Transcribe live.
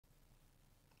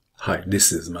Hi,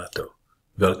 this is Mato.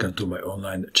 Welcome to my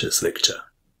online chess lecture.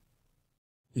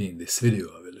 In this video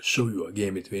I will show you a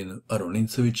game between Aron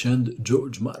Nimzowitsch and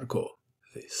Georg Marko.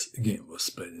 This game was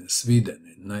played in Sweden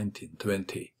in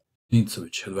 1920.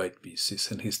 Nimzowitsch had white pieces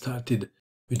and he started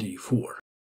with e4.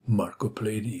 Marko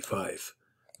played e5,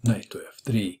 knight to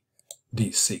f3,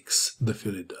 d6, the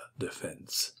Philidor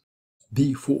defense.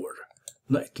 d4,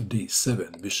 knight to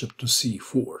d7, bishop to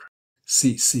c4,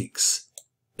 c6,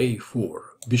 a4,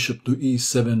 bishop to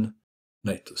e7,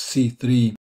 knight to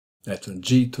c3, knight on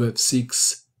g to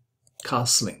f6,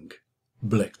 castling,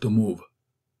 black to move.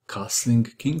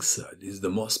 Castling kingside is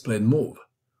the most played move.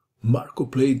 Marko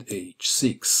played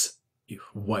h6. If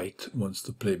white wants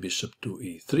to play bishop to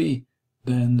e3,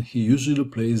 then he usually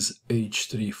plays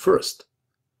h3 first.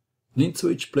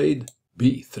 Nimzowitsch played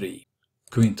b3,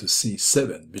 queen to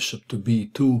c7, bishop to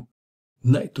b2,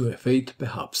 knight to f8,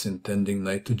 perhaps intending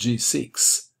knight to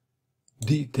g6.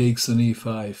 D takes on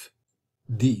e5,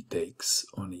 d takes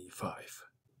on e5.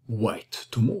 White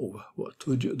to move, what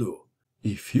would you do?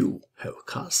 If you have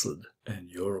castled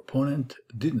and your opponent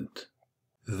didn't,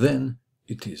 then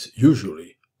it is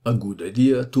usually a good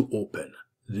idea to open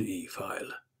the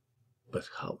e-file. But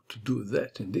how to do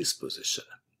that in this position?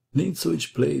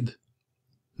 Nimzowitsch played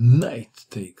knight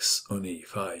takes on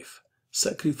e5,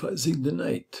 sacrificing the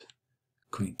knight.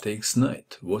 Queen takes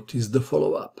knight. What is the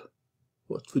follow-up?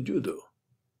 What would you do?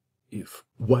 If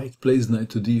white plays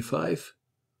knight to d5,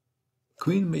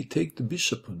 queen may take the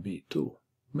bishop on b2.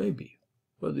 Maybe.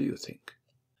 What do you think?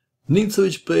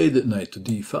 Nimzowitsch played knight to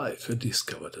d5, a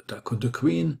discovered attack on the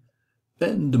queen,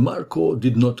 and Marko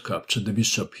did not capture the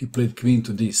bishop. He played queen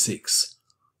to d6.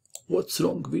 What's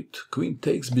wrong with queen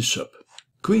takes bishop?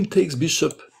 Queen takes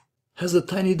bishop has a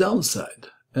tiny downside,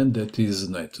 and that is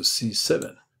knight to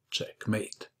c7.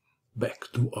 Checkmate.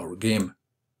 Back to our game.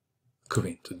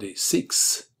 Queen to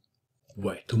d6.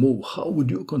 White to move. How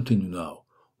would you continue now?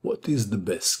 What is the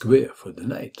best square for the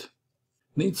knight?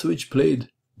 Nimzowitsch played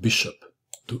bishop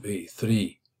to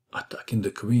a3, attacking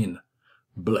the queen.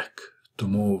 Black to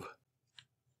move.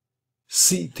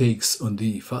 C takes on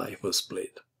d5 was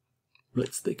played.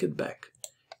 Let's take it back.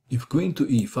 If queen to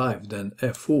e5, then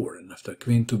f4, and after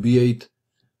queen to b8,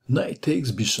 knight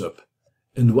takes bishop,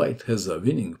 and white has a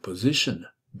winning position.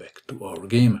 Back to our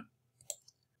game.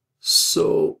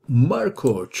 So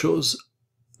Marko chose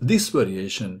this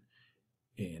variation.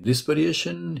 In this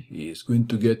variation he is going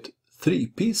to get 3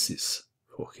 pieces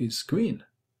for his queen.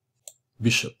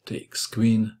 Bishop takes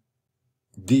queen,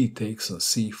 d takes on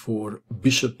c4,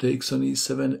 bishop takes on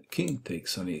e7, king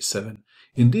takes on e7.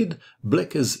 Indeed,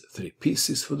 black has 3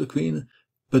 pieces for the queen,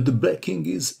 but the black king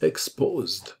is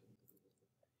exposed.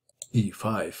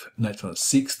 e5, knight on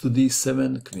 6 to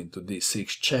d7, queen to d6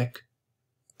 check,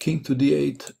 king to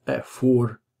d8,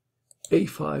 f4,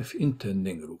 a5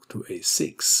 intending rook to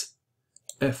a6,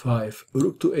 f5,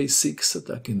 rook to a6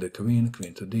 attacking the queen,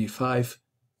 queen to d5,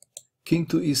 king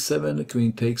to e7,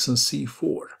 queen takes on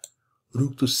c4,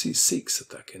 rook to c6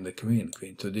 attacking the queen,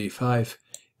 queen to d5,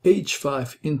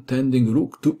 h5 intending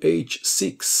rook to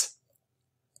h6,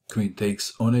 queen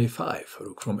takes on a5,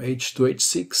 rook from h to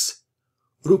h6,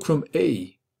 rook from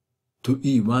a to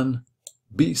e1,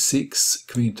 b6,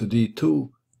 queen to d2,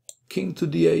 king to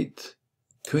d8,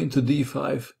 queen to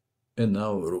d5, and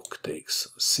now rook takes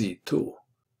c2.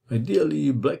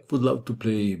 Ideally, black would love to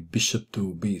play bishop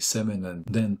to b7 and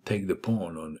then take the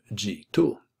pawn on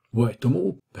g2. White to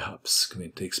move, perhaps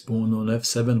queen takes pawn on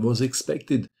f7 was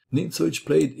expected. Nimzowitsch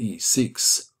played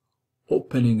e6,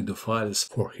 opening the files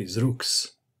for his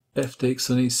rooks. F takes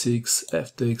on e6,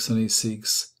 f takes on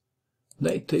e6,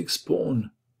 knight takes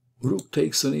pawn, rook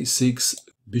takes on e6,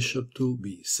 bishop to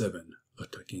b7,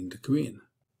 attacking the queen.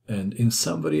 And in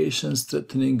some variations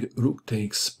threatening rook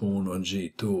takes pawn on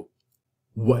g2.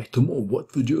 White to move,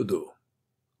 what would you do?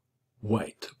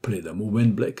 White played a move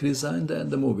when black resigned, and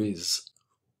the move is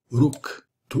rook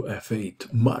to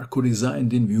f8. Marko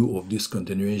resigned in view of this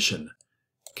continuation.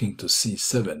 King to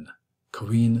c7,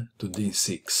 queen to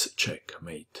d6,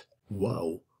 checkmate.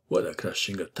 Wow, what a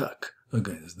crushing attack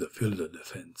against the Philidor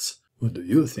defense. What do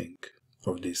you think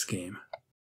of this game?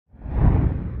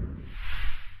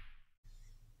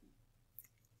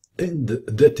 And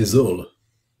that is all.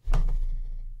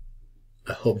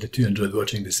 I hope that you enjoyed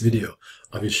watching this video.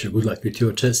 I wish you good luck with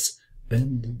your chess,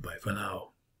 and bye for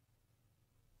now.